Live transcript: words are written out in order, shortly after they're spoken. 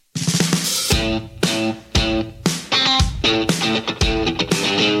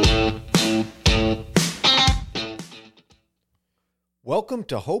Welcome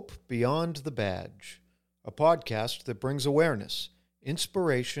to Hope Beyond the Badge, a podcast that brings awareness,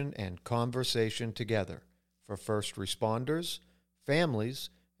 inspiration, and conversation together for first responders, families,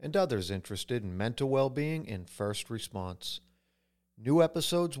 and others interested in mental well-being and first response. New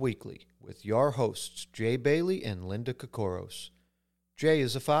episodes weekly with your hosts, Jay Bailey and Linda Kokoros. Jay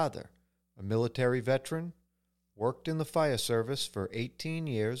is a father, a military veteran, worked in the fire service for 18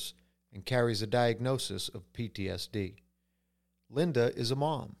 years, and carries a diagnosis of PTSD. Linda is a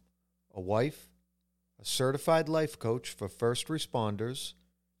mom, a wife, a certified life coach for first responders,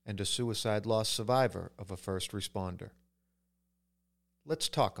 and a suicide loss survivor of a first responder. Let's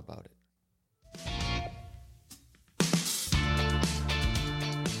talk about it.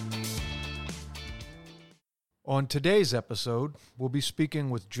 On today's episode, we'll be speaking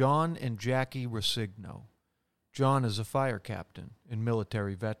with John and Jackie Rescigno. John is a fire captain and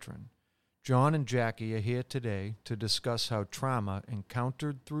military veteran. John and Jackie are here today to discuss how trauma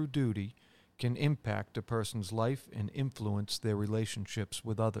encountered through duty can impact a person's life and influence their relationships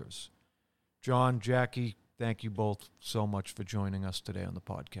with others. John, Jackie, thank you both so much for joining us today on the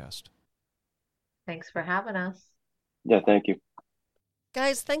podcast. Thanks for having us. Yeah, thank you.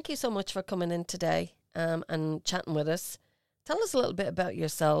 Guys, thank you so much for coming in today and chatting with us. Tell us a little bit about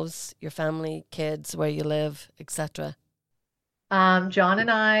yourselves, your family, kids, where you live, etc. John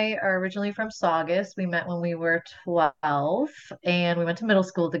and I are originally from Saugus. We met when we were 12 and we went to middle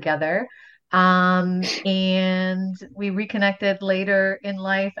school together. And we reconnected later in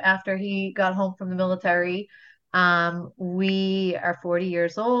life after he got home from the military. We are 40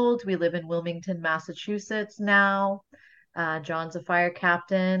 years old. We live in Wilmington, Massachusetts now. John's a fire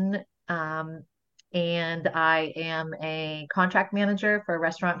captain. And I am a contract manager for a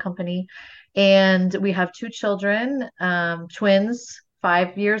restaurant company. And we have two children, twins,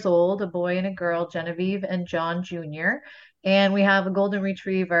 5 years old, a boy and a girl, Genevieve and John Jr. And we have a golden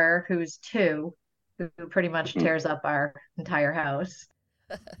retriever who's 2, who pretty much tears up our entire house.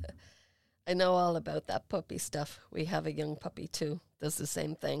 I know all about that puppy stuff. We have a young puppy too. Does the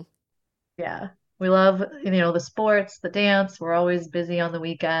same thing. Yeah. We love, the sports, the dance. We're always busy on the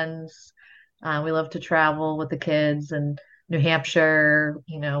weekends. We love to travel with the kids and New Hampshire,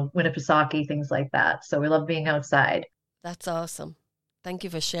 Winnipesaukee, things like that. So we love being outside. That's awesome. Thank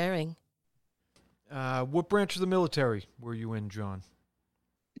you for sharing. What branch of the military were you in, John?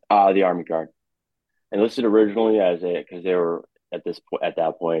 The Army Guard. Enlisted originally because they were at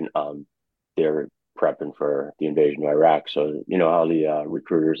that point, they were prepping for the invasion of Iraq. So you know how the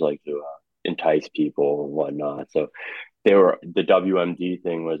recruiters like to entice people and whatnot. So the WMD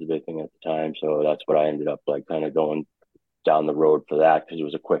thing was a big thing at the time. So that's what I ended up like kind of going down the road for that because it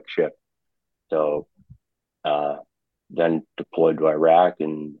was a quick ship. So then deployed to Iraq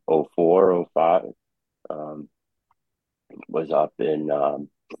in 04, 05. Was up in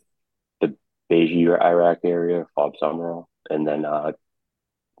the Beijing, Iraq area, Fob Summerall, and then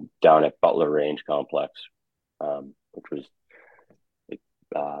down at Butler Range Complex, which was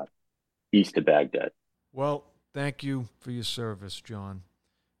east of Baghdad. Well, thank you for your service, John.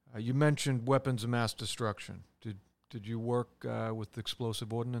 You mentioned weapons of mass destruction. Did you work with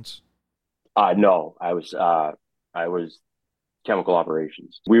explosive ordnance? No, I was chemical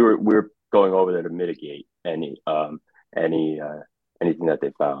operations. We were going over there to mitigate anything that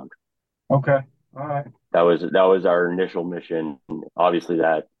they found. Okay, all right. That was our initial mission. Obviously,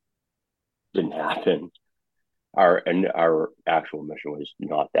 that didn't happen. Our actual mission was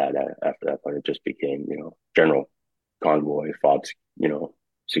not that after that, but it just became general convoy, FOB,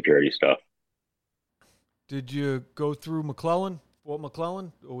 security stuff. Did you go through Fort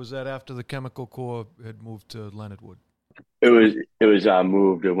McClellan, or was that after the Chemical Corps had moved to Leonard Wood? It was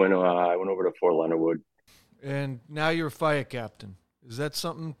moved. I went over to Fort Leonard Wood. And now you're a fire captain. Is that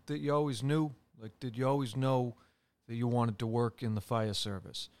something that you always knew? Like, did you always know that you wanted to work in the fire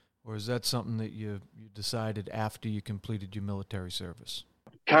service? Or is that something that you decided after you completed your military service?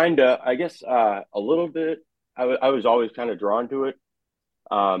 Kinda, I guess, a little bit. I was always kind of drawn to it.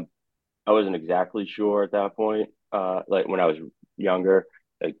 I wasn't exactly sure at that point. Like when I was younger,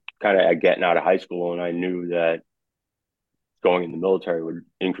 like kind of getting out of high school, and I knew that going in the military would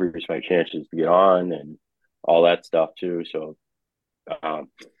increase my chances to get on and all that stuff too. So that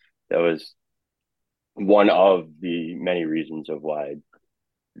was one of the many reasons of why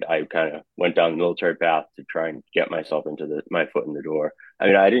I kind of went down the military path to try and get myself into my foot in the door. I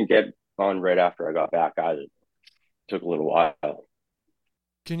mean, I didn't get on right after I got back either. It took a little while.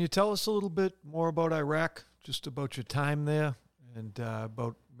 Can you tell us a little bit more about Iraq, just about your time there, and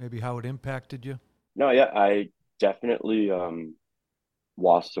about maybe how it impacted you? No, yeah, I definitely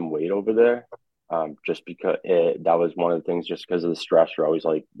lost some weight over there. Just because that was one of the things, just because of the stress. You're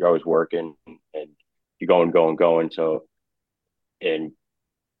always working and you're going. So, and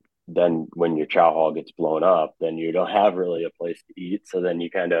then when your chow hall gets blown up, then you don't have really a place to eat. So then you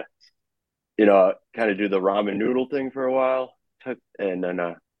kind of do the ramen noodle thing for a while. And then,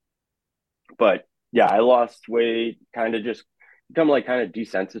 but yeah, I lost weight, kind of just become like kind of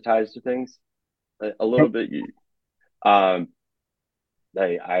desensitized to things a little bit. Um,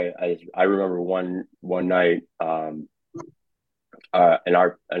 I remember one night, an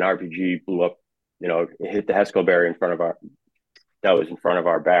RPG blew up, it hit the Hesco barrier that was in front of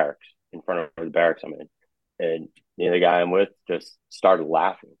our barracks, in front of the barracks I'm in, and the guy I'm with just started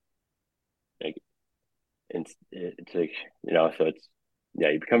laughing, like, and it's like, so it's, yeah,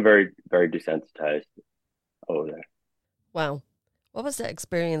 you become very very desensitized over there. Wow. What was that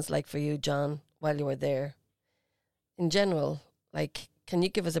experience like for you, John, while you were there? In general, like, can you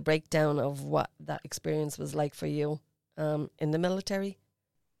give us a breakdown of what that experience was like for you in the military?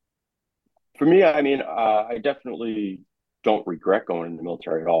 For me, I mean, I definitely don't regret going in the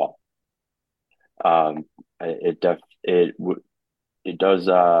military at all. Um, it def it does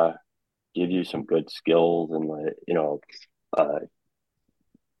give you some good skills, and uh,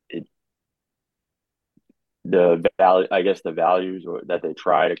 it the value, I guess, the values that they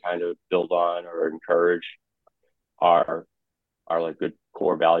try to kind of build on or encourage are like good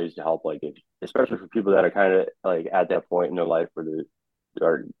core values to help, like, especially for people that are kind of like at that point in their life where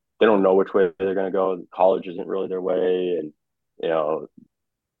are they don't know which way they're going to go. College isn't really their way, and you know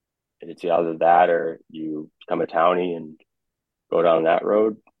it's either that or you become a townie and go down that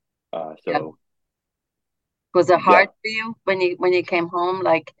road. Yeah. So Was it yeah, hard for you when you came home?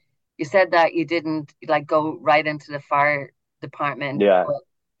 Like you said that you didn't like go right into the fire department, yeah. but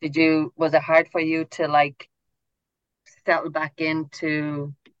was it hard for you to like settle back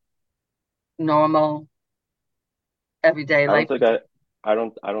into normal everyday I don't life? think I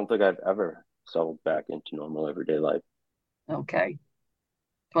don't think I've ever settled back into normal everyday life. Okay. Do you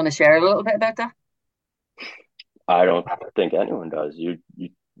want to share a little bit about that? I don't think anyone does. You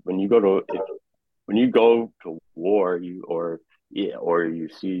when you go to if when you go to war, or you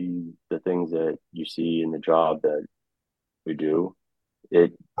see the things that you see in the job that we do,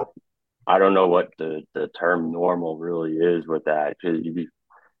 it I don't know what the term normal really is with that, because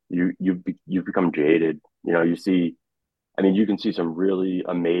you become jaded. You see, I mean, you can see some really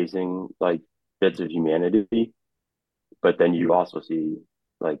amazing, like, bits of humanity, but then you also see,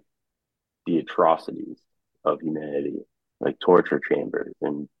 like, the atrocities of humanity, like torture chambers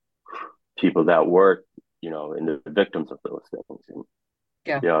and people that work, and the victims of those things. And,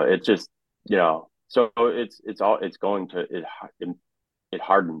 Yeah. it's just, so it's going to, it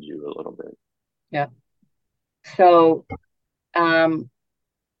hardens you a little bit. Yeah. So, um,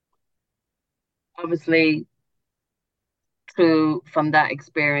 obviously through from that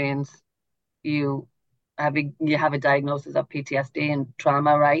experience, you you have a diagnosis of PTSD and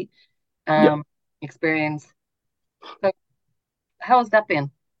trauma, right? Yeah. Um, experience. So how has that been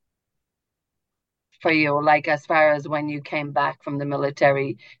for you? Like as far as when you came back from the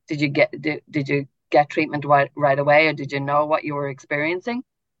military, did you get treatment right away, or did you know what you were experiencing?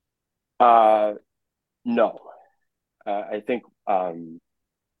 Uh, no. I think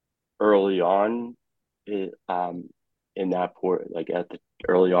early on, in that port, like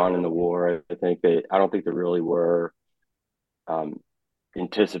early on in the war, I don't think they really were um,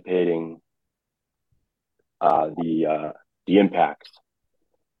 anticipating the impacts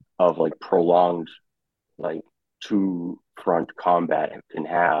of, like, prolonged, like, two front combat can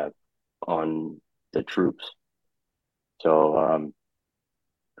have on the troops. So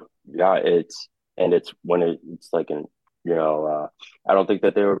yeah, it's when it's like I don't think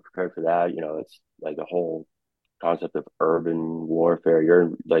that they were prepared for that. It's like a whole concept of urban warfare.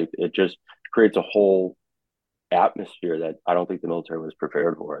 You're like, it just creates a whole atmosphere that I don't think the military was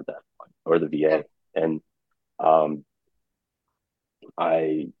prepared for at that point, or the Yeah, VA. And um,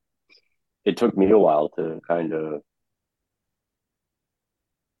 I it took me a while to kind of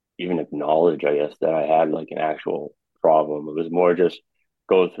even acknowledge, I guess, that I had, like, an actual problem. It was more just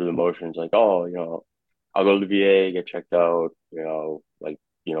go through the motions, like, oh, I'll go to the VA, get checked out, like,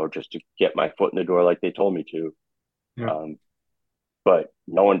 just to get my foot in the door, like they told me to. Yeah. Um, but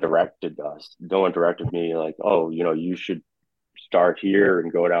no one directed us. No one directed me, like, oh, you should start here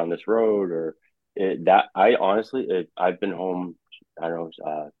and go down this road, or that. I honestly, I've been home, I don't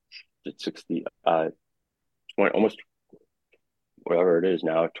know, 60, 20, almost whatever it is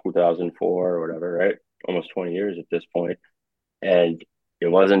now, 2004 or whatever, right? Almost 20 years at this point. And it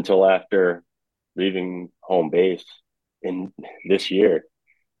wasn't until after leaving home base in this year,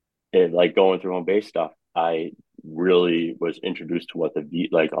 like going through home base stuff, I really was introduced to what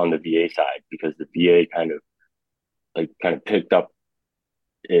like on the VA side, because the VA kind of picked up.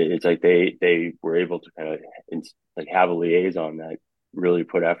 It's like they were able to kind of like have a liaison that really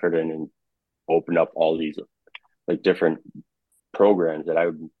put effort in and opened up all these like different programs that I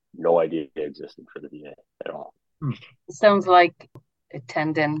had no idea existed for the VA at all. It sounds like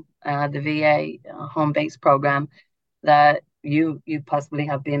attending the VA home base program that you possibly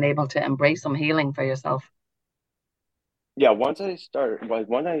have been able to embrace some healing for yourself. Yeah, once I started, like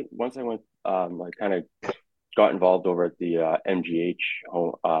once I went, like kind of got involved over at the MGH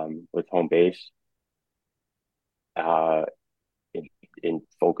home, with home base, uh, in, in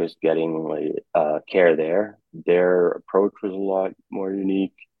focused getting like care there. Their approach was a lot more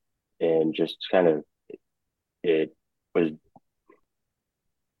unique, and just kind of it was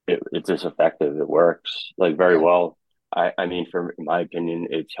it's just effective. It works like very Yeah. well. I mean, for in my opinion,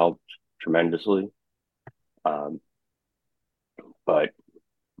 it's helped tremendously. Um, but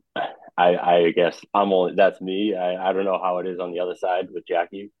I guess that's me. I don't know how it is on the other side with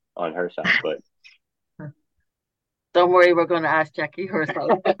Jackie on her side, but Don't worry, we're going to ask Jackie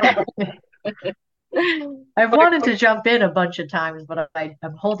herself. I've But wanted to jump in a bunch of times, but I'm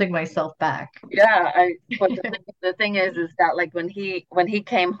holding myself back. yeah, but the thing is that like when he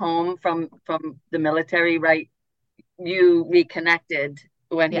came home from the military, right? You reconnected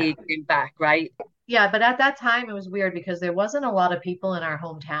when Yeah. he came back, right? Yeah, but at that time it was weird because there wasn't a lot of people in our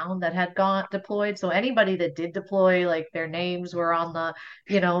hometown that had gone deployed. So anybody that did deploy, like their names were on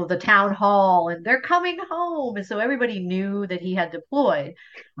the town hall and they're coming home. And so everybody knew that he had deployed.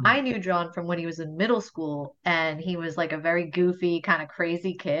 I knew John from when he was in middle school and he was like a very goofy, kind of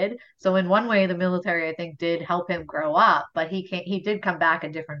crazy kid. So in one way, the military, I think, did help him grow up, but he did come back a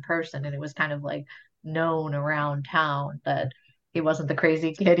different person and it was kind of like known around town that he wasn't the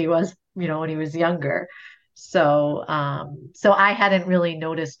crazy kid he was, when he was younger. So I hadn't really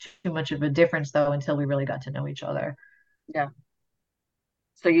noticed too much of a difference though until we really got to know each other. Yeah.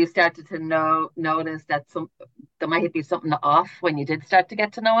 So you started to notice that there might be something off when you did start to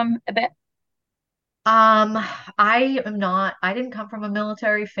get to know him a bit. Um, I didn't come from a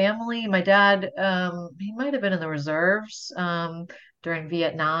military family. My dad, he might have been in the reserves, during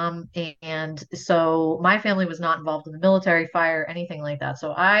Vietnam. And so my family was not involved in the military, fire, anything like that.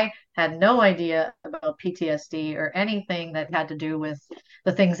 So I had no idea about PTSD or anything that had to do with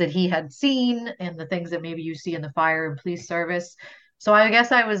the things that he had seen and the things that maybe you see in the fire and police service. So I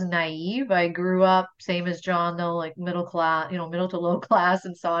guess I was naive. I grew up same as John, though, like middle class, middle to low class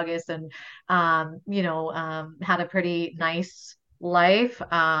in Saugus, and had a pretty nice life.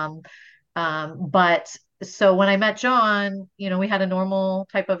 But so when I met John, we had a normal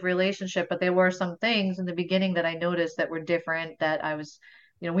type of relationship, but there were some things in the beginning that I noticed that were different that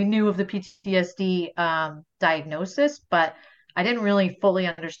we knew of the PTSD diagnosis, but I didn't really fully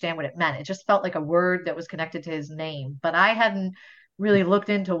understand what it meant. It just felt like a word that was connected to his name, but I hadn't really looked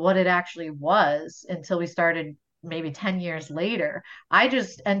into what it actually was until we started maybe 10 years later. I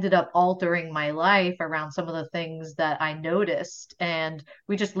just ended up altering my life around some of the things that I noticed. And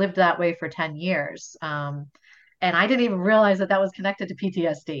we just lived that way for 10 years. And I didn't even realize that that was connected to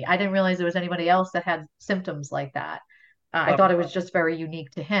PTSD. I didn't realize there was anybody else that had symptoms like that. I thought it was just very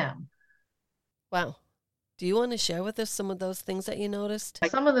unique to him. Wow. Do you want to share with us some of those things that you noticed?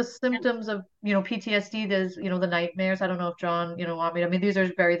 Some of the symptoms of, PTSD, there's, the nightmares. I don't know if John, want me to, I mean, these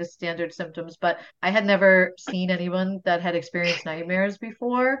are very the standard symptoms, but I had never seen anyone that had experienced nightmares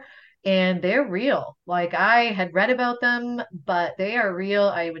before, and they're real. Like I had read about them, but they are real.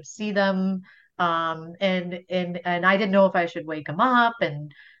 I would see them, and I didn't know if I should wake them up,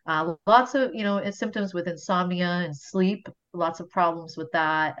 and lots of, symptoms with insomnia and sleep, lots of problems with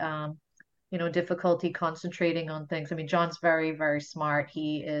that. Difficulty concentrating on things. I mean, John's very, very smart.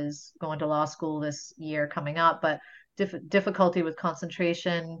 He is going to law school this year coming up, but difficulty with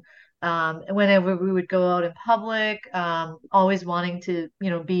concentration. Whenever we would go out in public, always wanting to,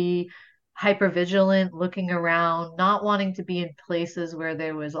 be hyper vigilant, looking around, not wanting to be in places where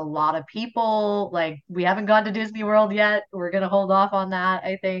there was a lot of people. Like we haven't gone to Disney World yet. We're gonna hold off on that,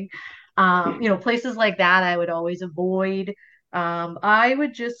 I think. Places like that I would always avoid. I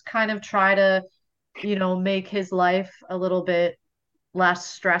would just kind of try to, make his life a little bit less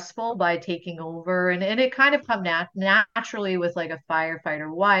stressful by taking over. And it kind of come naturally with like a firefighter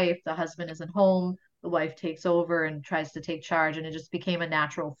wife. The husband isn't home, the wife takes over and tries to take charge, and it just became a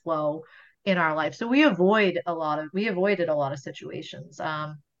natural flow in our life. So we avoided a lot of situations.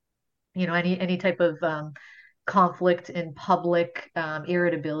 Any type of conflict in public,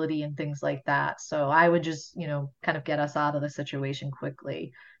 irritability and things like that. So I would just, kind of get us out of the situation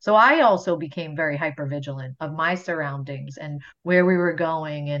quickly. So I also became very hypervigilant of my surroundings and where we were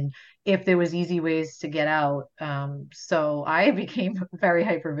going and if there was easy ways to get out. So I became very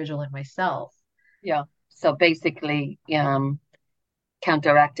hypervigilant myself. Yeah. So basically,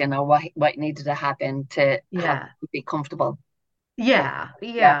 counteracting or what needed to happen to have Yeah. be comfortable. Yeah,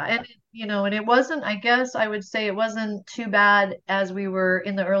 Yeah. yeah. And it wasn't, I guess I would say it wasn't too bad as we were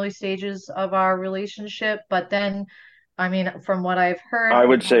in the early stages of our relationship. But then, I mean, from what I've heard I from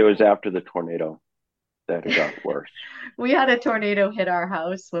would say it was after the tornado that it got worse. we had a tornado hit our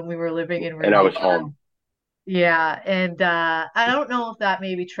house when we were living in And I Oh, was Rescigno. home. wow. Yeah, and I don't know if that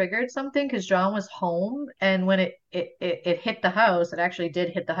maybe triggered something because John was home, and when it hit the house, it actually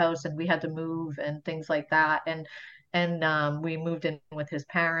did hit the house, and we had to move and things like that, and we moved in with his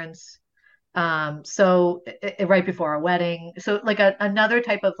parents. So right before our wedding, so like another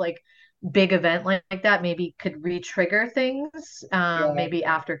type of like big event like that maybe could re-trigger things. Yeah. Maybe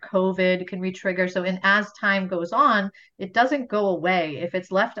after COVID can re-trigger. So, and as time goes on, it doesn't go away if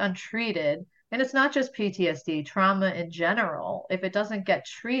it's left untreated. And it's not just PTSD, trauma in general. If it doesn't get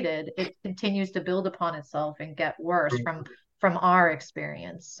treated, it continues to build upon itself and get worse from our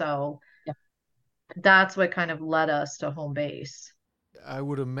experience. So Yeah. that's what kind of led us to home base. I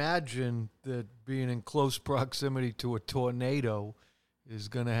would imagine that being in close proximity to a tornado is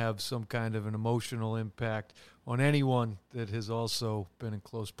going to have some kind of an emotional impact on anyone that has also been in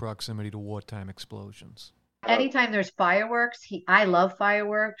close proximity to wartime explosions. Anytime there's fireworks, I love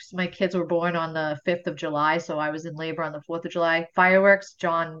fireworks. My kids were born on the 5th of July, so I was in labor on the 4th of July. Fireworks,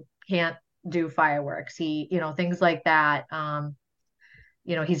 John can't do fireworks. Things like that.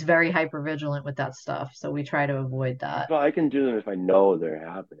 He's very hyper vigilant with that stuff, so we try to avoid that. Well, I can do them if I know they're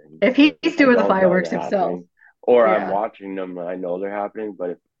happening. If But he's if I doing the don't know fireworks they're himself, happening, or I'm yeah. watching them and I know they're happening,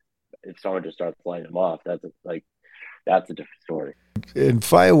 but if someone just starts lighting them off, that's a different story. And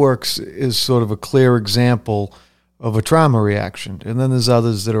fireworks is sort of a clear example of a trauma reaction. And then there's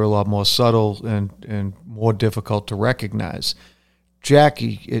others that are a lot more subtle and more difficult to recognize.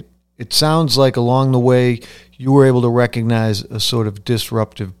 Jackie, it sounds like along the way you were able to recognize a sort of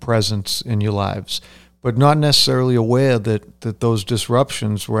disruptive presence in your lives, but not necessarily aware that those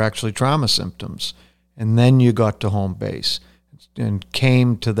disruptions were actually trauma symptoms. And then you got to home base and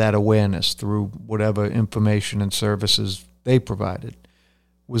came to that awareness through whatever information and services they provided.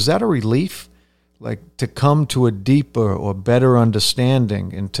 Was that a relief? Like to come to a deeper or better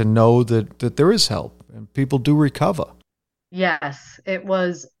understanding and to know that there is help and people do recover? Yes, it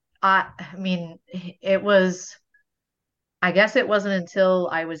was. I mean, it was. I guess it wasn't until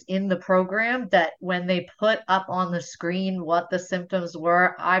I was in the program that when they put up on the screen what the symptoms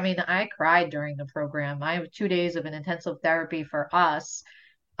were, I mean, I cried during the program. I have 2 days of an intensive therapy for us,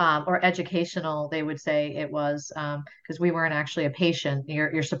 or educational, they would say it was, because we weren't actually a patient,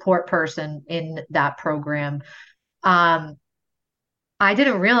 your support person in that program. Um, I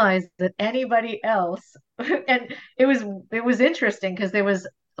didn't realize that anybody else, and it was interesting because there was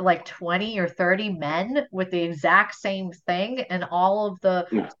like 20 or 30 men with the exact same thing, and all of the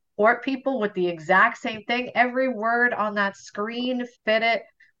support people with the exact same thing. Every word on that screen fit it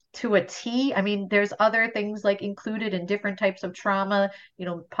to a T. I mean, there's other things like included in different types of trauma,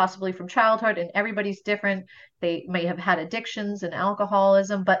 possibly from childhood, and everybody's different. They may have had addictions and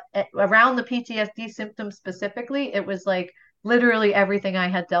alcoholism, but around the PTSD symptoms specifically, it was like literally everything I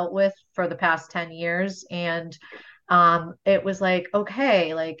had dealt with for the past 10 years. And it was like,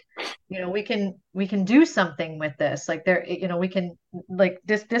 okay, like, we can do something with this. Like we can, like,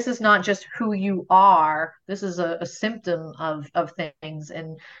 this is not just who you are. This is a symptom of things.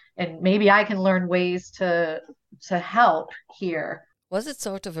 And maybe I can learn ways to help here. Was it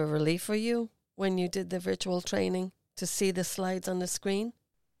sort of a relief for you when you did the virtual training to see the slides on the screen?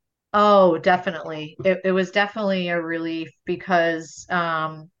 Oh, definitely. It was definitely a relief because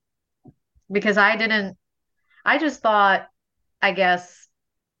I just thought, I guess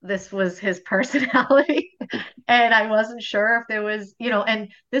this was his personality. And I wasn't sure if there was, and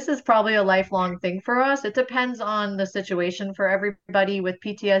this is probably a lifelong thing for us. It depends on the situation for everybody with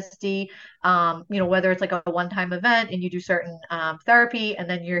PTSD, whether it's like a one-time event and you do certain therapy and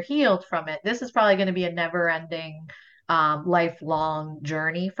then you're healed from it. This is probably going to be a never-ending, lifelong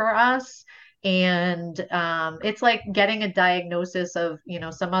journey for us. And it's like getting a diagnosis of,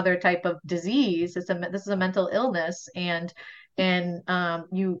 some other type of disease. This is a mental illness, and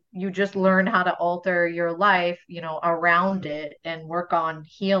you just learn how to alter your life, around it and work on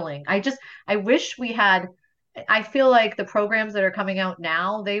healing. I wish we had I feel like the programs that are coming out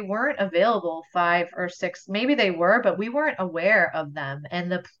now, they weren't available 5 or 6, maybe they were, but we weren't aware of them. And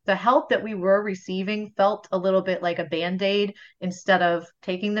the help that we were receiving felt a little bit like a Band-Aid instead of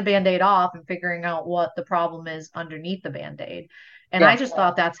taking the Band-Aid off and figuring out what the problem is underneath the Band-Aid. And I Yeah. just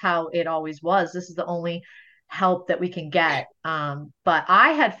thought that's how it always was. This is the only help that we can get. But I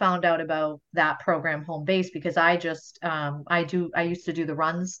had found out about that program home base because I used to do the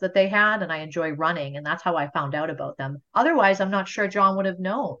runs that they had and I enjoy running, and that's how I found out about them. Otherwise, I'm not sure John would have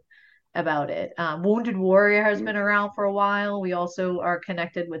known about it. Wounded Warrior has been around for a while. We also are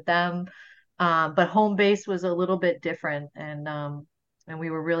connected with them. But home base was a little bit different, and we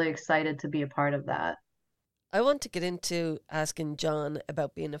were really excited to be a part of that. I want to get into asking John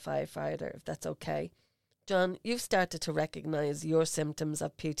about being a firefighter, if that's okay. John, you've started to recognize your symptoms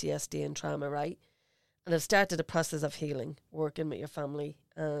of PTSD and trauma, right? And have started a process of healing, working with your family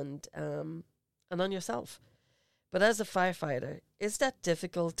and on yourself. But as a firefighter, is that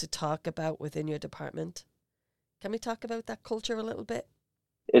difficult to talk about within your department? Can we talk about that culture a little bit?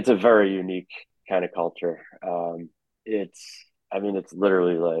 It's a very unique kind of culture. It's, I mean, it's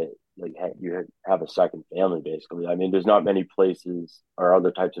literally you have a second family basically. I mean, there's not many places or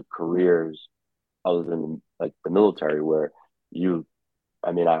other types of careers other than like the military where you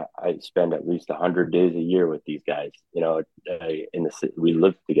I mean, I spend at least 100 days a year with these guys. You know, in the city, we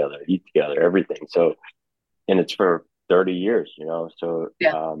live together, eat together, everything. So, and it's for 30 years. You know, so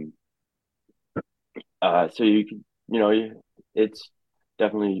Yeah. so you can, it's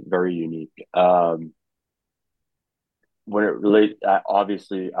definitely very unique. When it relates,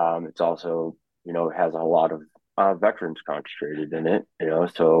 obviously, it's also has a lot of veterans concentrated in it. You know,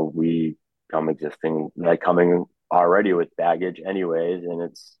 so we coming already with baggage anyways, and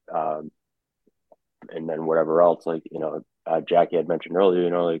it's and then whatever else, like Jackie had mentioned earlier,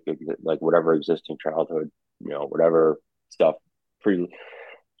 like whatever existing childhood, whatever stuff, pre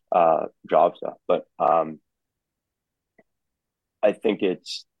job stuff. But I think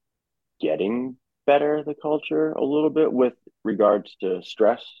it's getting better, the culture a little bit with regards to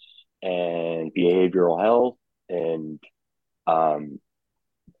stress and behavioral health and um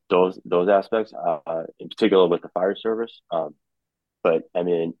those aspects, in particular with the fire service. But I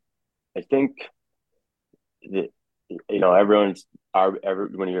mean, I think that everyone's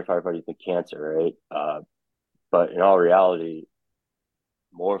when you're a firefighter, you think cancer, right? But in all reality,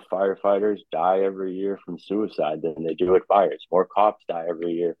 more firefighters die every year from suicide than they do at fires. More cops die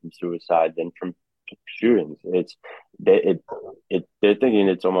every year from suicide than from shootings. They're thinking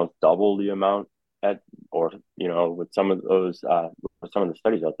it's almost double the amount at, or with some of those with some of the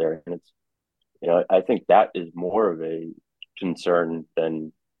studies out there, and it's I think that is more of a concern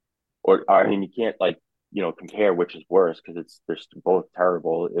than, or I mean, you can't like compare which is worse because they're both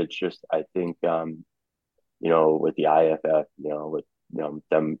terrible. It's just I think with the IFF, with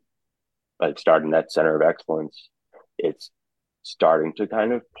them like starting that center of excellence, it's starting to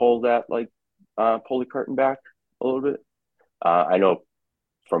kind of pull that pull the curtain back a little bit. I know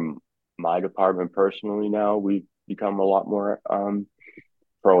from my department personally now we've become a lot more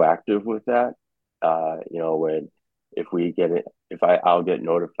proactive with that. When if we get it, I'll get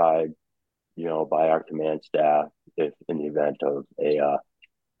notified, by our command staff if in the event of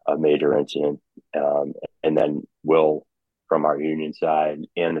a major incident, and then we'll from our union side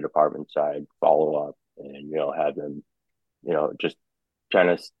and the department side follow up and have them just kind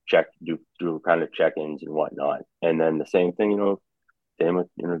of do kind of check-ins and whatnot. And then the same thing, same with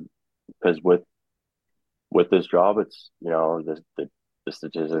because with this job, it's the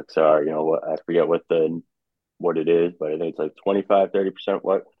statistics are I forget what it is, but I think it's like 25-30%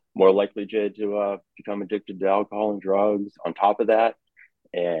 what more likely to become addicted to alcohol and drugs on top of that.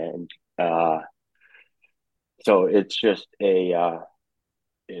 And so it's just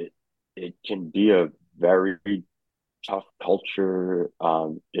it can be a very tough culture,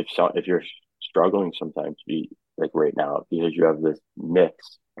 if you're struggling sometimes to be like right now because you have this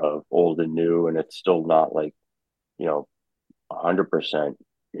mix of old and new, and it's still not like 100%.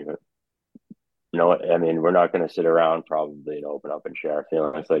 I mean, we're not going to sit around probably and open up and share our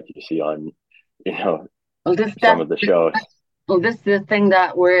feelings like you see on you know Well, this some that of the shows. well, this is the thing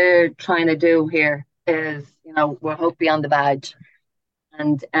that we're trying to do here is, we're Hope Beyond the Badge.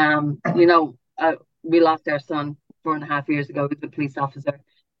 And we lost our son 4.5 years ago. He was a police officer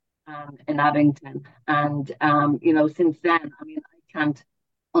in Abington. And since then, I mean, I can't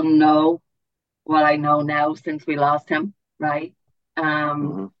unknow what I know now since we lost him, right?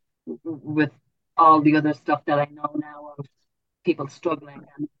 Um, Mm-hmm. with all the other stuff that I know now of people struggling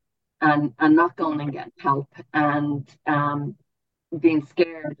and not going and getting help and being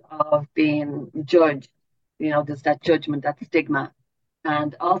scared of being judged there's that judgment, that stigma,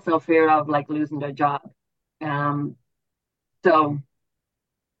 and also fear of like losing their job. Um, so,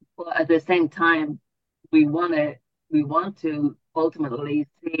 but at the same time, we want to we want to ultimately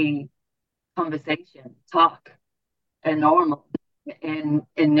see conversation, talk, and normal in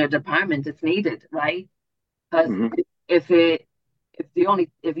your department. It's needed, right? Because Hmm. if it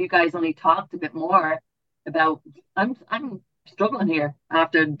if you guys only talked a bit more about I'm struggling here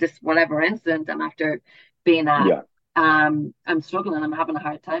after this whatever incident and after being at Yeah. I'm struggling, I'm having a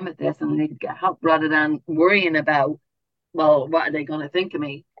hard time with this and I need to get help rather than worrying about, well, what are they going to think of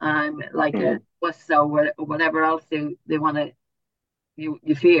me? I'm like a Hmm. what's so whatever else they want to you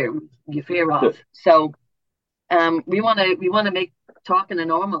fear Yeah. of. So we want to make talking a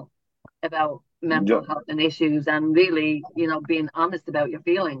normal about Yeah. mental health and issues and really, being honest about your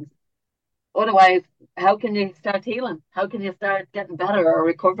feelings. Otherwise, how can you start healing? How can you start getting better or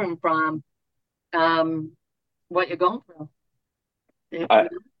recovering from um, what you're going through? I,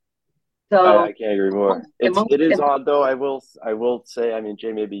 So, I can't agree more. It is odd though. I will say. I mean,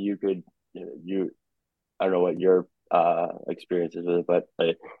 Jay, maybe you could you I don't know what your experience is with it,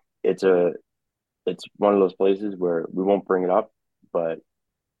 but it's a it's one of those places where we won't bring it up, but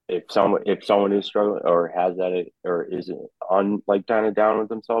if someone is struggling or has that or is on like kind of down with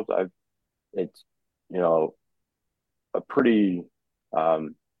themselves, it's you know a pretty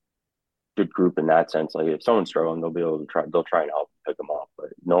um good group in that sense. Like if someone's struggling, they'll try and help pick them up, but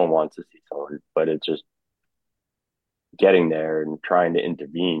no one wants to see someone. But it's just getting there and trying to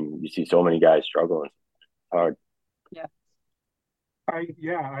intervene. You see so many guys struggling. It's hard.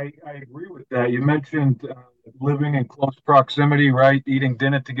 yeah, I agree with that. You mentioned living in close proximity, right? Eating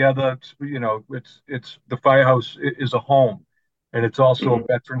dinner together. It's the firehouse is a home, and it's also Hmm. a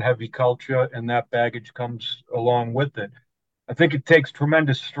veteran-heavy culture, and that baggage comes along with it. I think it takes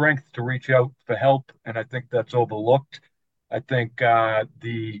tremendous strength to reach out for help, and I think that's overlooked. I think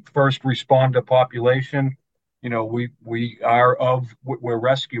the first responder population, we're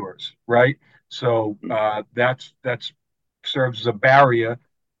rescuers, right? So that's serves as a barrier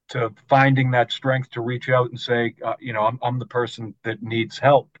to finding that strength to reach out and say, I'm the person that needs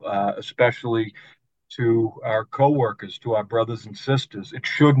help, especially to our coworkers, to our brothers and sisters. It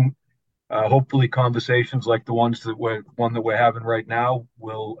shouldn't. Hopefully, conversations like the one that we're having right now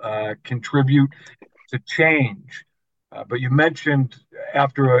will contribute to change. But you mentioned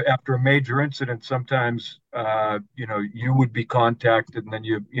after a major incident, sometimes you would be contacted, and then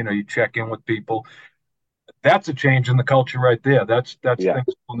you check in with people. That's a change in the culture right there. That's Yeah.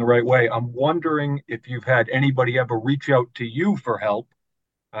 things going the right way. I'm wondering if you've had anybody ever reach out to you for help.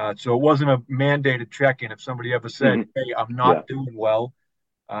 So it wasn't a mandated check-in. If somebody ever said, Hmm. "Hey, I'm Yeah. not doing well,"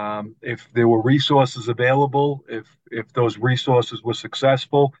 if there were resources available, if those resources were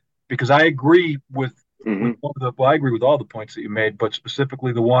successful, because I agree with Hmm. I agree with all the points that you made, but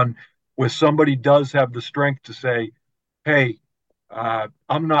specifically the one where somebody does have the strength to say, "Hey,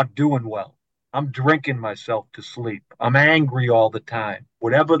 I'm not doing well. I'm drinking myself to sleep. I'm angry all the time."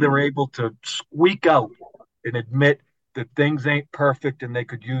 Whatever they're Hmm. able to squeak out and admit that things ain't perfect and they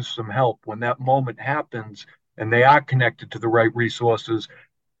could use some help when that moment happens and they are connected to the right resources,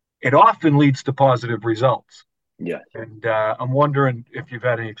 it often leads to positive results. Yeah. And I'm wondering if you've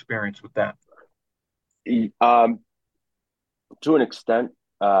had any experience with that. Um, to an extent,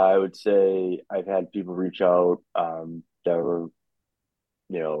 I would say I've had people reach out that were,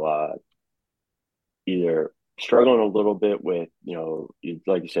 you know, either struggling a little bit with,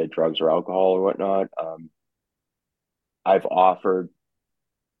 like you said, drugs or alcohol or whatnot. I've offered,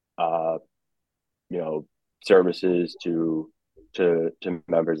 uh, you know, services to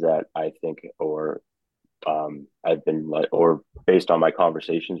members that I think or I've been like, or based on my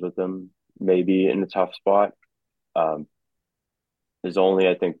conversations with them, maybe in a tough spot. Um, there's only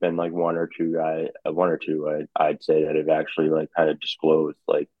I think been like one or two I'd say that have actually like kind of disclosed,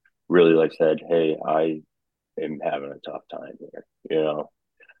 like really like said, hey, I am having a tough time here, yeah,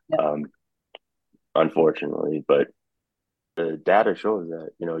 um, unfortunately. But the data shows that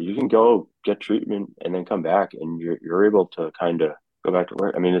you can go get treatment and then come back and you're able to kind of go back to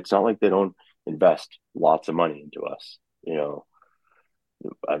work. I mean, it's not like they don't invest lots of money into us.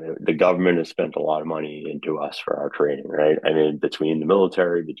 I mean, the government has spent a lot of money into us for our training, right? I mean, between the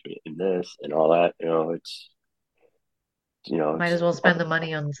military, between this and all that, Might it's as well spend the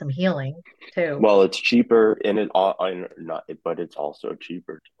money on some healing too. well, it's cheaper and it all, I not, but it's also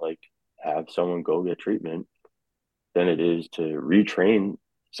cheaper to like have someone go get treatment than it is to retrain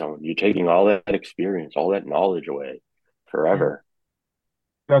someone. You're taking all that experience, all that knowledge away Yeah. forever.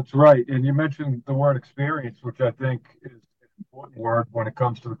 That's right. And you mentioned the word experience, which I think is important word when it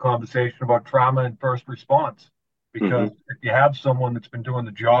comes to the conversation about trauma and first response. Because if you have someone that's been doing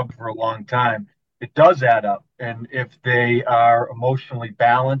the job for a long time, it does add up. And if they are emotionally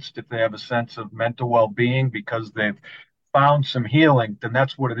balanced, if they have a sense of mental well-being because they've found some healing, then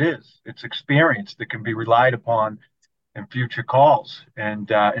that's what it is. It's experience that can be relied upon in future calls. And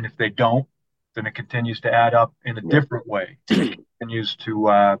if they don't, then it continues to add up in a different way. And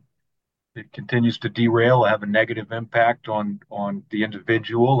it continues to derail, have a negative impact on the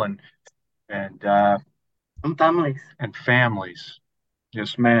individual and families. And families.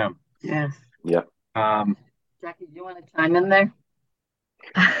 Yes, ma'am. Yes. Yeah. Jackie, do you want to chime in there?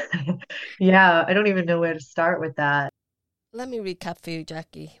 Yeah, I don't even know where to start with that. Let me recap for you,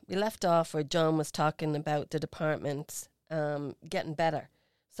 Jackie. We left off where John was talking about the departments getting better,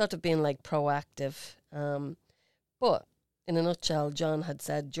 sort of being like proactive. But in a nutshell, John had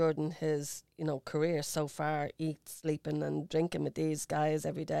said Jordan, his career so far, eats, sleeping and drinking with these guys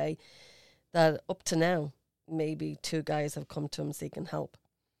every day, that up to now, maybe 2 guys have come to him seeking help.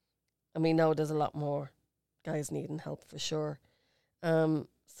 And we know there's a lot more guys needing help for sure.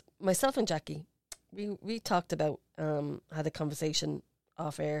 Myself and Jackie, we talked about, had a conversation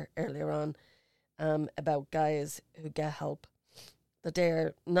off air earlier on about guys who get help, that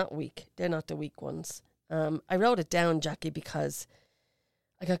they're not weak. They're not the weak ones. I wrote it down, Jackie, because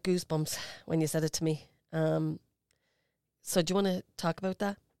I got goosebumps when you said it to me. So do you want to talk about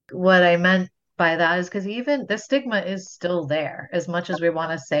that? What I meant by that is because even the stigma is still there, as much as we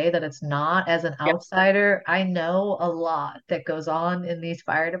want to say that it's not. As an outsider, I know a lot that goes on in these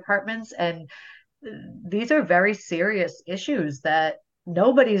fire departments, and these are very serious issues that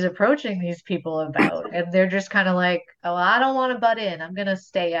nobody's approaching these people about, and they're just kind of like, oh, I don't want to butt in, I'm gonna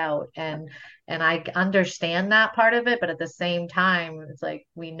stay out. And I understand that part of it, but at the same time it's like,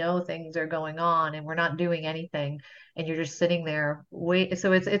 we know things are going on and we're not doing anything, and you're just sitting there wait.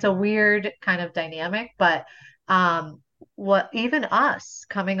 So it's a weird kind of dynamic. But what, even us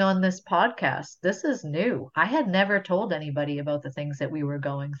coming on this podcast, this is new. I had never told anybody about the things that we were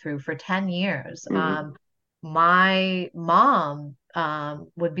going through for 10 years. My mom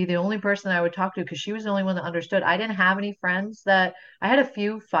would be the only person I would talk to because she was the only one that understood. I didn't have any friends that, I had a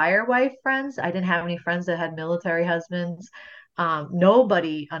few fire wife friends. I didn't have any friends that had military husbands.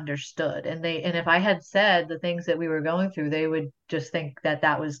 Nobody understood. And if I had said the things that we were going through, they would just think that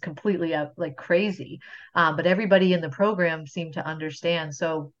that was completely like crazy. But everybody in the program seemed to understand.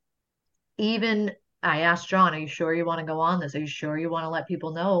 So even I asked John, are you sure you want to go on this? Are you sure you want to let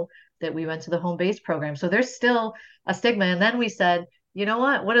people know that we went to the home base program? So there's still a stigma. And then we said, you know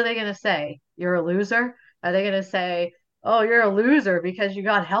what? Are they going to say? You're a loser? Are they going to say, oh, you're a loser because you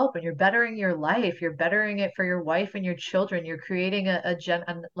got help and you're bettering your life? You're bettering it for your wife and your children. You're creating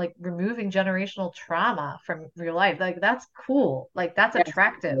like removing generational trauma from your life. Like, that's cool. Like, that's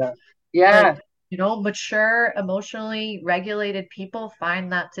attractive. Yeah. But, mature, emotionally regulated people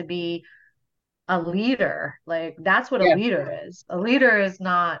find that to be a leader. Like, that's what a leader is. A leader is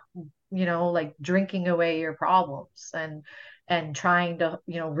not, like drinking away your problems and trying to,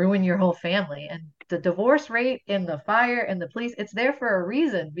 ruin your whole family. And the divorce rate in the fire and the police, it's there for a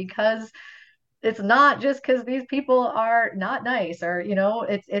reason, because it's not just because these people are not nice, or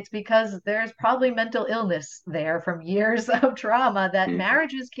it's because there's probably mental illness there from years of trauma that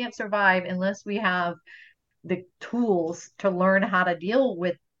marriages can't survive unless we have the tools to learn how to deal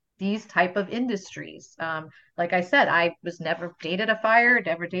with these type of industries. Like I said, I was never dated a fire,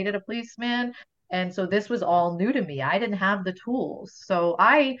 never dated a policeman. And so this was all new to me. I didn't have the tools. So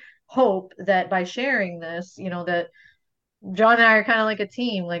I hope that by sharing this, that John and I are kind of like a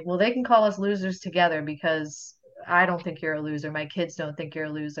team. Like, well, they can call us losers together, because I don't think you're a loser. My kids don't think you're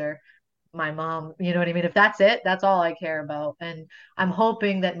a loser. My mom, you know what I mean? If that's it, that's all I care about. And I'm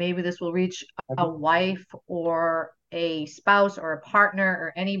hoping that maybe this will reach a wife or a spouse or a partner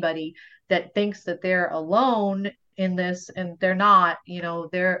or anybody that thinks that they're alone in this, and they're not.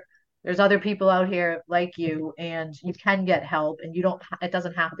 There's other people out here like you, and you can get help, and it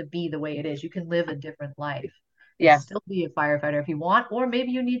doesn't have to be the way it is. You can live a different life. Yeah. Still be a firefighter if you want, or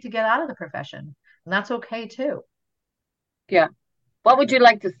maybe you need to get out of the profession, and that's okay too. Yeah. What would you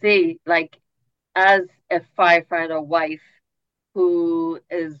like to see, like, as a firefighter wife who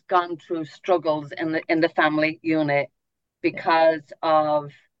has gone through struggles in the family unit because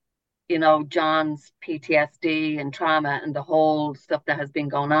of John's PTSD and trauma and the whole stuff that has been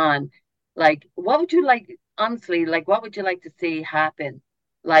going on? Like, what would you like, honestly, like, what would you like to see happen,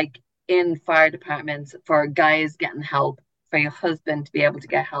 like, in fire departments, for guys getting help, for your husband to be able to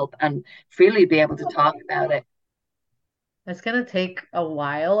get help and freely be able to talk about it? It's going to take a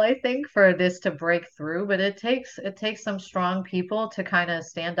while, I think, for this to break through, but it takes some strong people to kind of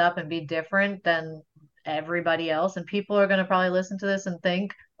stand up and be different than everybody else. And people are going to probably listen to this and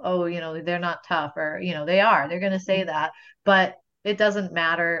think, oh, they're not tough, or, they are. They're going to say that, but it doesn't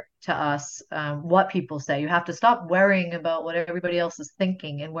matter to us what people say. You have to stop worrying about what everybody else is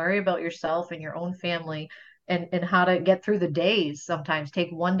thinking and worry about yourself and your own family and how to get through the days. Sometimes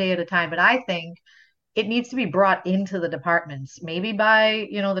take one day at a time. But I think it needs to be brought into the departments, maybe by,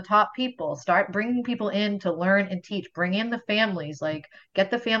 the top people. Start bringing people in to learn and teach. Bring in the families, like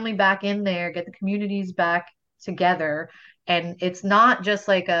get the family back in there, get the communities back together. And it's not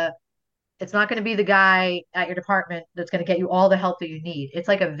going to be the guy at your department that's going to get you all the help that you need. It's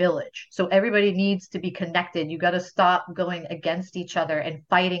like a village. So everybody needs to be connected. You got to stop going against each other and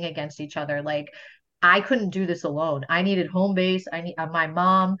fighting against each other. Like I couldn't do this alone. I needed home base. I need my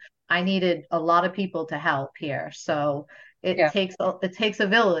mom. I needed a lot of people to help here. So Yeah. it takes a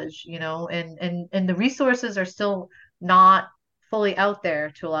village, and the resources are still not fully out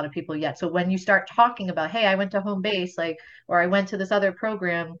there to a lot of people yet. So when you start talking about, hey, I went to home base, like, or I went to this other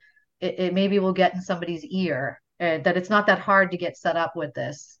program, it maybe will get in somebody's ear that it's not that hard to get set up with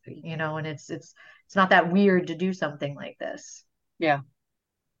this, and it's not that weird to do something like this. Yeah.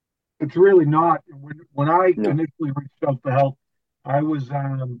 It's really not. When I No. initially reached out for help, I was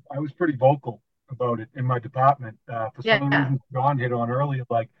pretty vocal about it in my department for some of the Yeah. reasons John hit on earlier,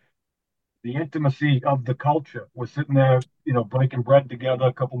 like the intimacy of the culture. We're sitting there, breaking bread together,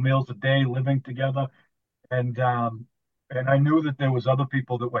 a couple meals a day, living together, and I knew that there was other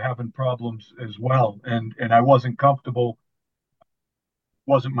people that were having problems as well, and I wasn't comfortable.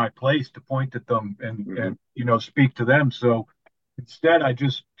 Wasn't my place to point at them and Mm-hmm. speak to them. So instead, I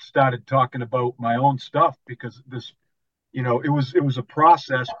just started talking about my own stuff because this, it was a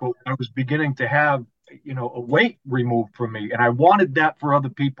process, but I was beginning to have a weight removed from me, and I wanted that for other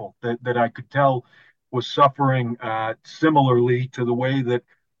people that I could tell was suffering similarly to the way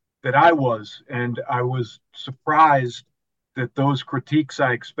that I was, and I was surprised that those critiques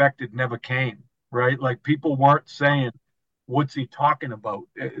I expected never came. Right, like people weren't saying, "What's he talking about?"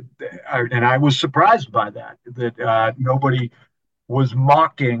 And I was surprised by that. That nobody was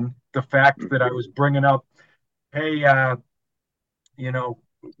mocking the fact that I was bringing up, "Hey, you know,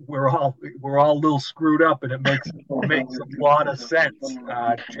 we're all a little screwed up, and it makes a lot of sense."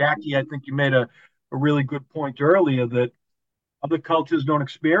 Jackie, I think you made a really good point earlier that other cultures don't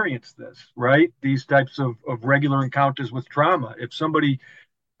experience this, right? These types of regular encounters with trauma. If somebody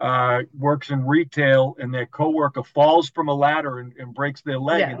works in retail and their coworker falls from a ladder and breaks their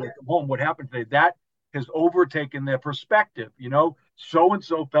leg Yeah. and they come home, what happened today? That has overtaken their perspective. So and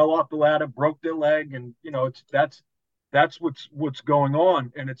so fell off the ladder, broke their leg, and that's what's going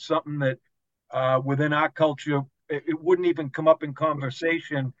on, and it's something that within our culture it wouldn't even come up in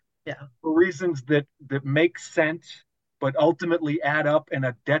conversation Yeah. for reasons that make sense, but ultimately add up and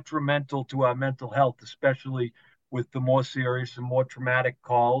are detrimental to our mental health, especially with the more serious and more traumatic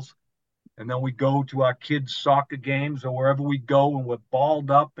calls. And then we go to our kids' soccer games or wherever we go, and we're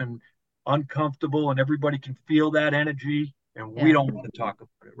balled up and uncomfortable, and everybody can feel that energy, and we Yeah. don't want to talk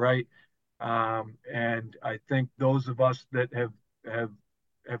about it, right? And I think those of us that have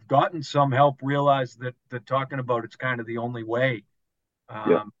have gotten some help realize that talking about it's kind of the only way.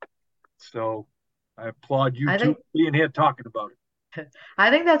 Yeah. Um, so I applaud you I two think for being here talking about it. I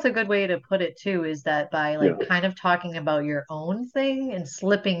think that's a good way to put it too, is that by Yeah. like kind of talking about your own thing and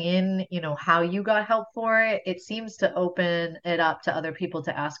slipping in, how you got help for it, it seems to open it up to other people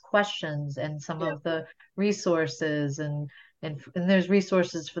to ask questions and some Yeah. of the resources and there's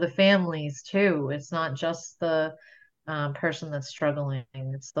resources for the families too. It's not just the person that's struggling,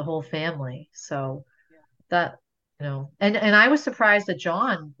 it's the whole family. So that and I was surprised that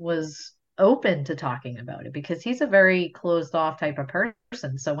John was open to talking about it because he's a very closed off type of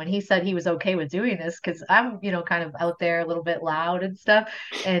person. So when he said he was okay with doing this, because I'm kind of out there a little bit loud and stuff,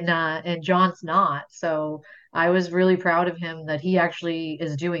 and John's not. So I was really proud of him that he actually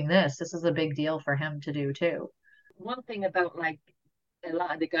is doing this is a big deal for him to do too. One thing about like a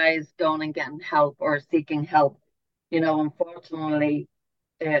lot of the guys going and getting help or seeking help, unfortunately,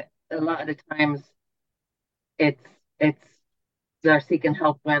 a lot of the times it's it's they're seeking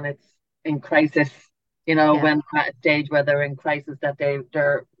help when it's in crisis, Yeah. when they're at a stage where they're in crisis that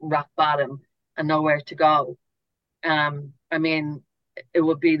they're rock bottom and nowhere to go. I mean, it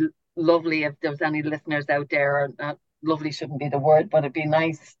would be lovely if there was any listeners out there, or not lovely shouldn't be the word, but it'd be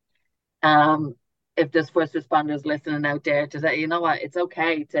nice if there's first responders listening out there to say, you know what, it's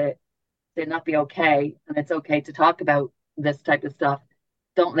okay to not be okay, and it's okay to talk about this type of stuff.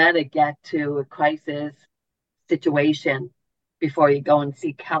 Don't let it get to a crisis situation before you go and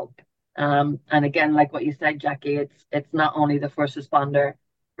seek help. And again, like what you said, Jackie, it's not only the first responder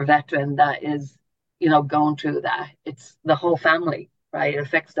or veteran that is, going through that. It's the whole family, right? It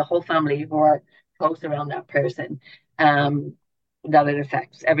affects the whole family who are close around that person. That it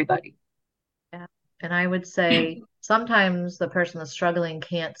affects everybody. Yeah. And I would say sometimes the person that's struggling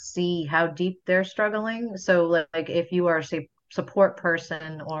can't see how deep they're struggling. So, like if you are, say, support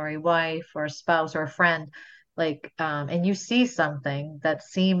person or a wife or a spouse or a friend, and you see something that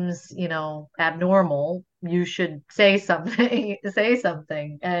seems, abnormal, you should say something, say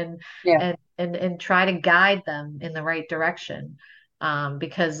something, Yeah, and try to guide them in the right direction.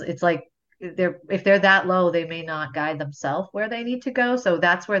 Because it's like if they're that low, they may not guide themselves where they need to go. So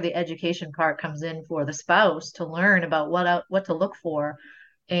that's where the education part comes in for the spouse to learn about what to look for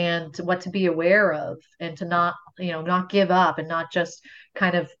and what to be aware of, and to not give up and not just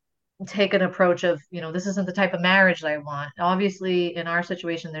kind of take an approach of, this isn't the type of marriage that I want. Obviously, in our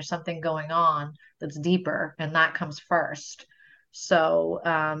situation, there's something going on that's deeper, and that comes first. So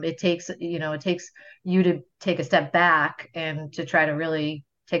it takes you to take a step back and to try to really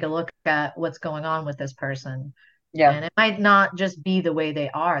take a look at what's going on with this person. yeah, And it might not just be the way they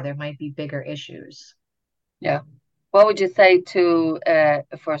are. There might be bigger issues. yeah. What would you say to a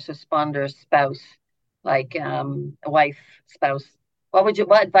first responder spouse, like a wife, spouse? What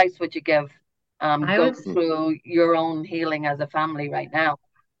advice would you give I going would through your own healing as a family right now?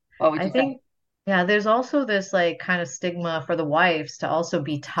 What would I you say? think, yeah, there's also this like kind of stigma for the wives to also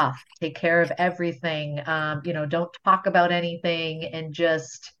be tough, take care of everything. Don't talk about anything, and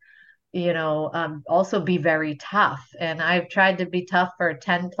just, also be very tough. And I've tried to be tough for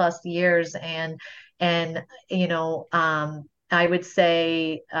 10 plus years, and, I would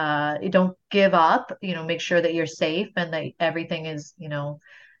say, don't give up, make sure that you're safe and that everything is,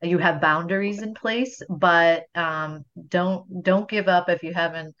 you have boundaries in place, but don't give up if you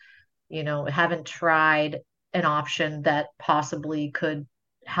haven't tried an option that possibly could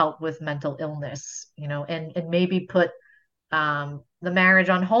help with mental illness, and maybe put the marriage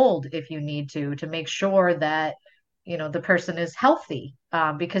on hold if you need to make sure that, the person is healthy,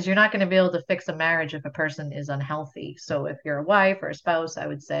 because you're not going to be able to fix a marriage if a person is unhealthy. So if you're a wife or a spouse, I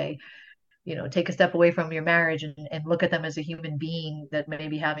would say, take a step away from your marriage and look at them as a human being that may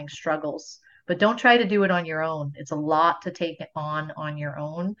be having struggles. But don't try to do it on your own. It's a lot to take on your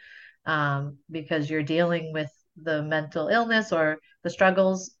own, because you're dealing with the mental illness or the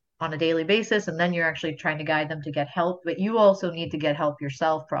struggles on a daily basis, and then you're actually trying to guide them to get help. But you also need to get help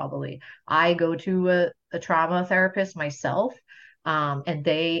yourself, probably. I go to a trauma therapist myself, and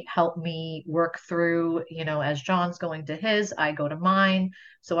they help me work through, as John's going to his, I go to mine.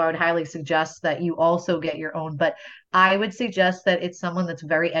 So I would highly suggest that you also get your own. But I would suggest that it's someone that's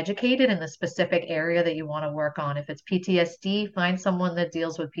very educated in the specific area that you want to work on. If it's PTSD, find someone that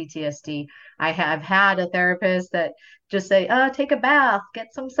deals with PTSD. I have had a therapist that just say, take a bath,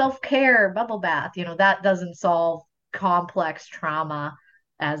 get some self-care, bubble bath. That doesn't solve complex trauma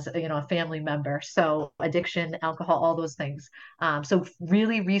as a family member. So addiction, alcohol, all those things. So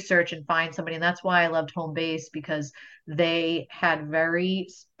really research and find somebody. And that's why I loved home base, because they had very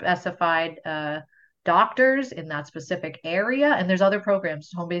specified doctors in that specific area. And there's other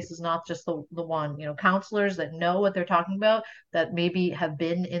programs. Home base is not just the one, counselors that know what they're talking about, that maybe have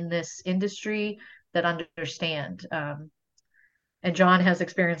been in this industry, that understand. And John has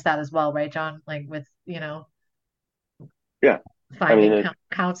experienced that as well, right, John? Like with, Yeah. I mean, finding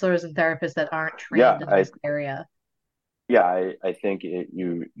counselors and therapists that aren't yeah, trained in this area. I think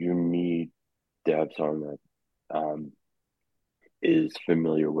you need to have someone that is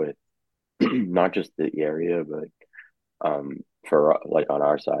familiar with not just the area, but for like on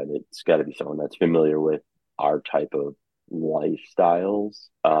our side, it's got to be someone that's familiar with our type of lifestyles,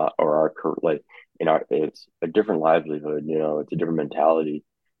 or like in our, it's a different livelihood, it's a different mentality.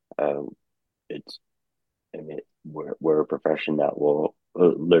 Uh, it's, I mean, we're a profession that will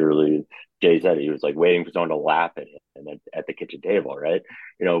literally, Jay said he was like waiting for someone to laugh at him and at the kitchen table, right?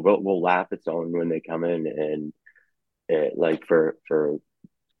 We'll laugh at someone when they come in and like for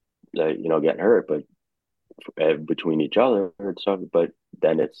getting hurt, but between each other and stuff. But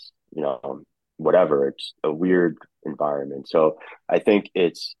then it's whatever. It's a weird environment. So I think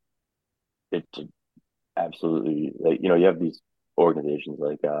it's absolutely, like you have these organizations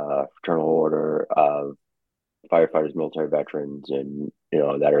like Fraternal Order of Firefighters, Military Veterans, and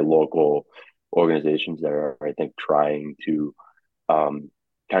that are local organizations that are, I think, trying to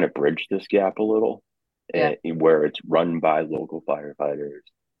kind of bridge this gap a little, Yeah, where it's run by local firefighters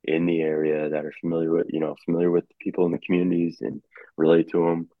in the area that are familiar with the people in the communities and relate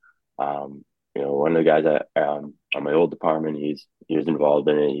to them. one of the guys on my old department, he was involved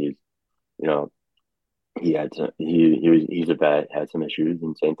in it. You know, he's a vet, had some issues,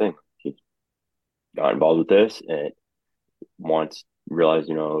 and same thing. He got involved with this and once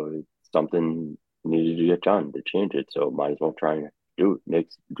realized, something needed to get done to change it. So might as well try and do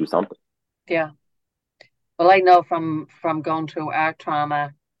something. Yeah. Well, I know from going through our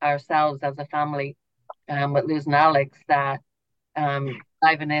trauma ourselves as a family, with losing Alex, that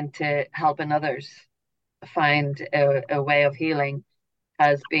diving into helping others find a way of healing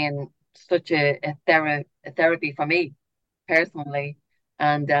has been such a therapy for me personally.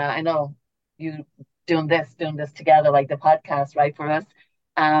 And I know you doing this together, like the podcast, right, for us,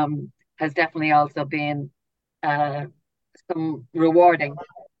 has definitely also been uh, some rewarding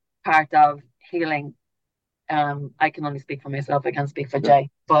part of healing. I can only speak for myself. I can't speak for Yeah. Jay,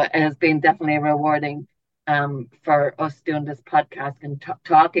 but it has been definitely rewarding for us doing this podcast and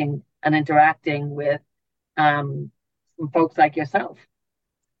talking and interacting with some folks like yourself.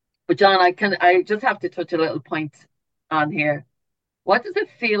 But John, I just have to touch a little point on here. What does it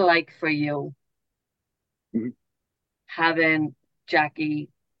feel like for you Mhm. having Jackie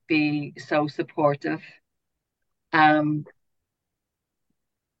be so supportive um,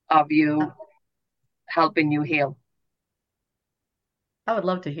 of you, helping you heal? I would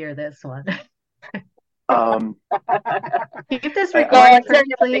love to hear this one. Um, Keep this I, No, I I recorded, tell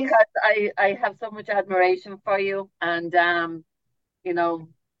you please. because I have so much admiration for you, and you know,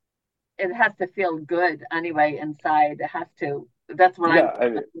 it has to feel good anyway inside. It has to. That's what yeah,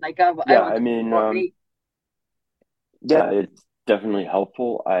 I'm like. I yeah, want to support me. yeah, it's definitely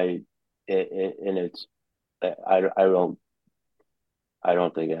helpful. And it's, I don't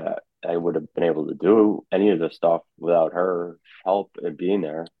think I would have been able to do any of this stuff without her help and being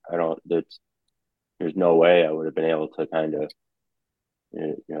there. There's no way I would have been able to kind of,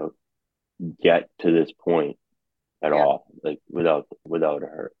 get to this point at Yeah, all, like without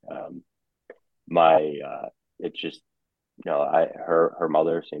her. My, it's just, her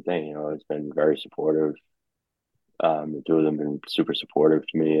mother, same thing, has been very supportive. The two of them have been super supportive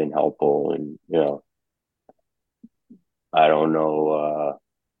to me and helpful. And, I don't know,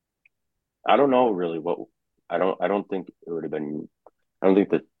 I don't know really I don't think it would have been, I don't think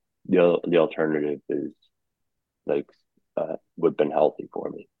that the alternative is like, would have been healthy for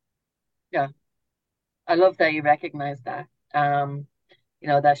me. yeah. I love that you recognize that.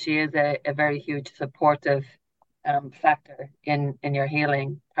 That she is a very huge supportive factor in your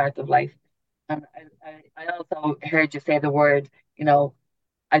healing part of life. And I also heard you say the word, you know,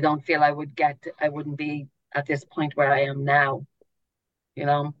 I don't feel I wouldn't be at this point where I am now, you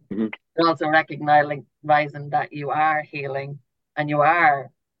know. Hmm. But also recognizing that you are healing and you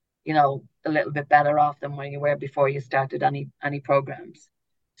are, a little bit better off than where you were before you started any programs.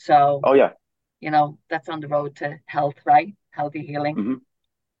 So, Oh yeah. that's on the road to health, right? Healthy healing. Hmm. So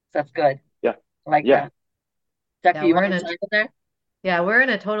that's good. Yeah. I like Yeah. that. Jackie, Yeah, you want to chime in there? we're in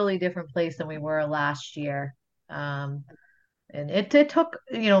a totally different place than we were last year. Um, and it took,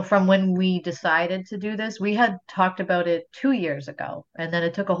 from when we decided to do this, we had talked about it 2 years ago, and then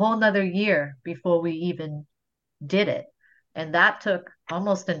it took a whole nother year before we even did it. And that took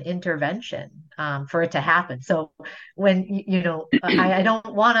almost an intervention for it to happen. So when I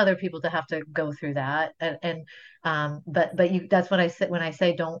don't want other people to have to go through that. But that's when I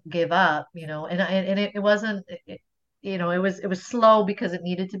say don't give up. And it wasn't. It was slow because it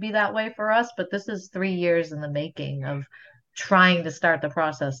needed to be that way for us. But this is 3 years in the making of trying to start the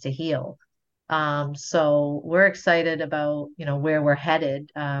process to heal. So we're excited about where we're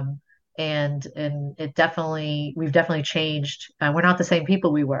headed. And we've definitely changed. We're not the same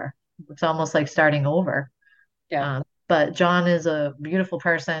people we were. It's almost like starting over. Yeah, But John is a beautiful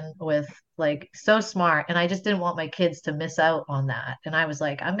person with like so smart, and I just didn't want my kids to miss out on that. And I was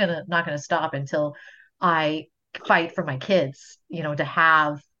like, I'm gonna not gonna stop until I fight for my kids, to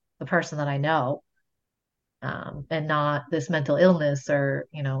have the person that I know, and not this mental illness or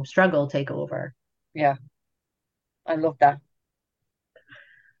struggle take over. yeah. I love that.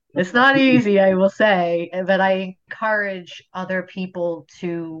 It's not easy, I will say, but I encourage other people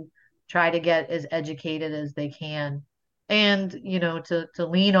to try to get as educated as they can and, to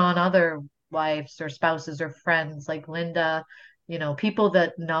lean on other wives or spouses or friends like Linda, people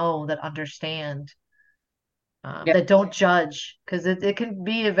that know, that understand, Yeah, that don't judge, because it can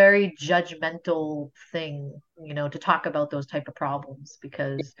be a very judgmental thing, to talk about those type of problems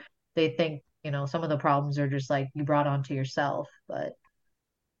because they think, some of the problems are just like you brought onto yourself, but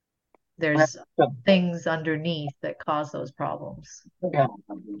there's things underneath that cause those problems. yeah.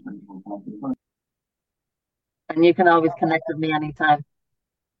 And you can always connect with me anytime.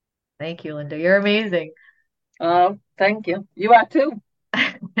 Thank you, Linda. You're amazing. Oh, thank you. You are too.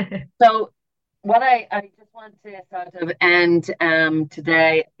 So what I just want to sort of end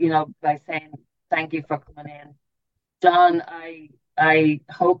today, by saying thank you for coming in. John, I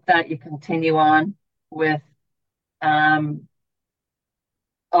hope that you continue on with um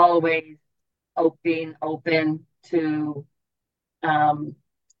always being open to um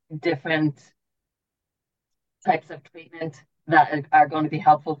different types of treatment that are going to be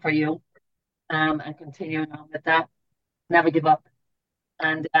helpful for you, and continuing on with that. Never give up.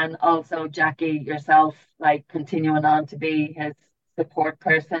 And also Jackie, yourself, like continuing on to be his support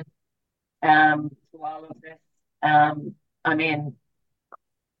person to all of this. I mean,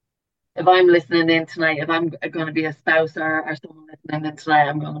 if I'm listening in tonight, if I'm going to be a spouse or someone listening in tonight,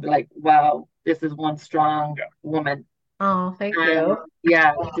 I'm going to be like, wow, this is one strong woman. Oh, thank you.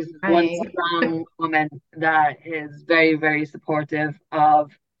 Yeah, this is one Right. strong woman that is very, very supportive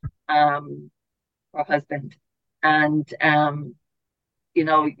of her husband. And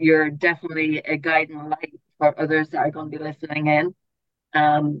you're definitely a guiding light for others that are going to be listening in.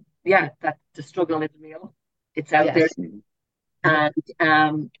 Yeah, that the struggle is real. It's out there,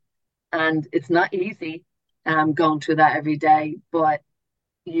 and it's not easy going through that every day, but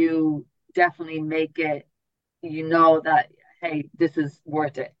you definitely make it. You know that, hey, this is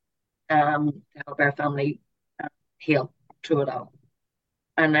worth it to help our family heal through it all.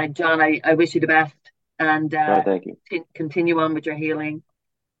 And John, I wish you the best, and thank you. Continue on with your healing.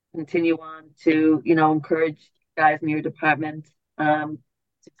 Continue on to encourage guys in your department to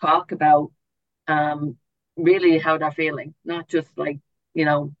talk about really how they're feeling, not just like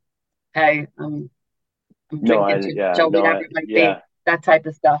hey, I'm drinking to show whatever it might be, that type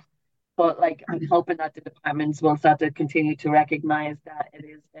of stuff. But like, I'm hoping that the departments will start to continue to recognize that it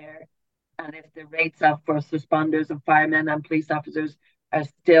is there. And if the rates of first responders and firemen and police officers are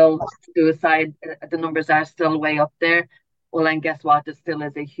still suicide, the numbers are still way up there. Well, then guess what? It still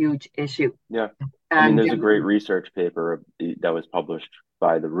is a huge issue. Yeah. I mean, there's a great research paper that was published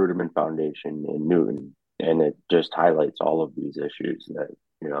by the Ruderman Foundation in Newton, and it just highlights all of these issues that,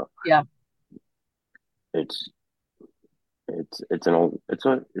 yeah, it's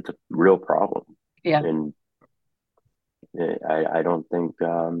a real problem. Yeah. And I don't think,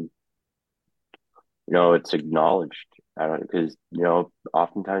 it's acknowledged. I don't, because,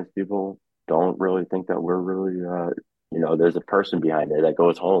 oftentimes people don't really think that we're really, there's a person behind it that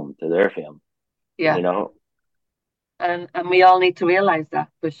goes home to their family. Yeah. And we all need to realize that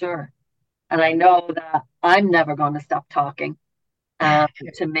for sure. And I know that I'm never going to stop talking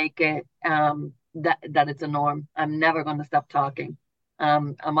to make it that it's a norm. I'm never going to stop talking.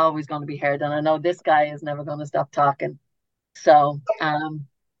 I'm always going to be heard, and I know this guy is never going to stop talking. So, and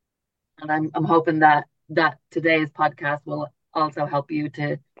I'm hoping that today's podcast will also help you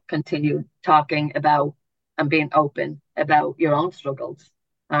to continue talking about and being open about your own struggles.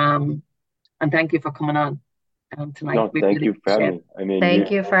 And thank you for coming on tonight. No, thank you for having me. I mean, thank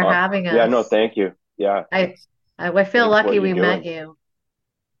you for having us. Yeah, no, thank you. Yeah, I feel lucky we met you.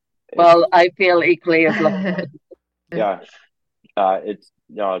 Well, I feel equally as lucky. Yeah, it's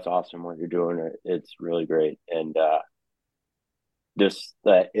awesome what you're doing. It's really great, and it's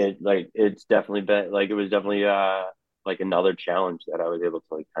definitely been like, it was definitely like another challenge that I was able to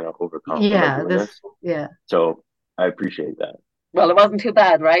like kind of overcome. Yeah, this. Yeah. So I appreciate that. Well, it wasn't too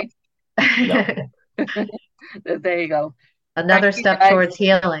bad, right? No. There you go. Another step towards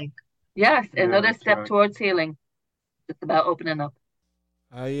healing. Yes, another step towards healing. It's about opening up.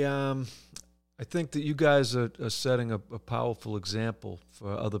 I think that you guys are setting a powerful example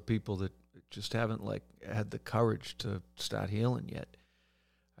for other people that just haven't had the courage to start healing yet.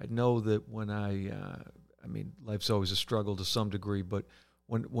 I know that when I mean, life's always a struggle to some degree, but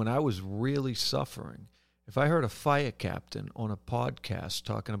when I was really suffering, if I heard a fire captain on a podcast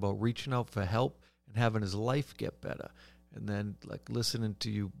talking about reaching out for help and having his life get better, and then like listening to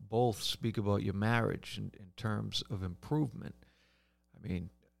you both speak about your marriage in terms of improvement, I mean,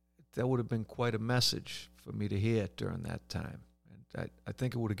 that would have been quite a message for me to hear during that time. And I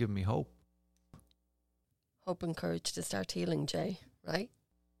think it would have given me hope. Hope and courage to start healing, Jay, right?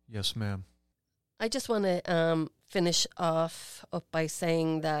 Yes, ma'am. I just want to finish off up by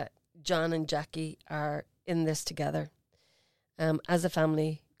saying that John and Jackie are in this together as a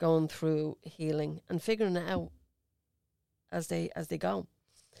family, going through healing and figuring it out as they go.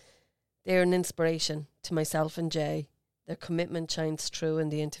 They're an inspiration to myself and Jay. Their commitment shines through in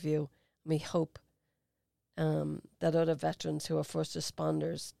the interview. We hope that other veterans who are first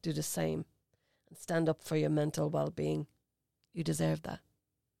responders do the same and stand up for your mental well-being. You deserve that.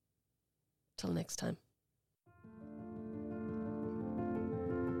 Till next time.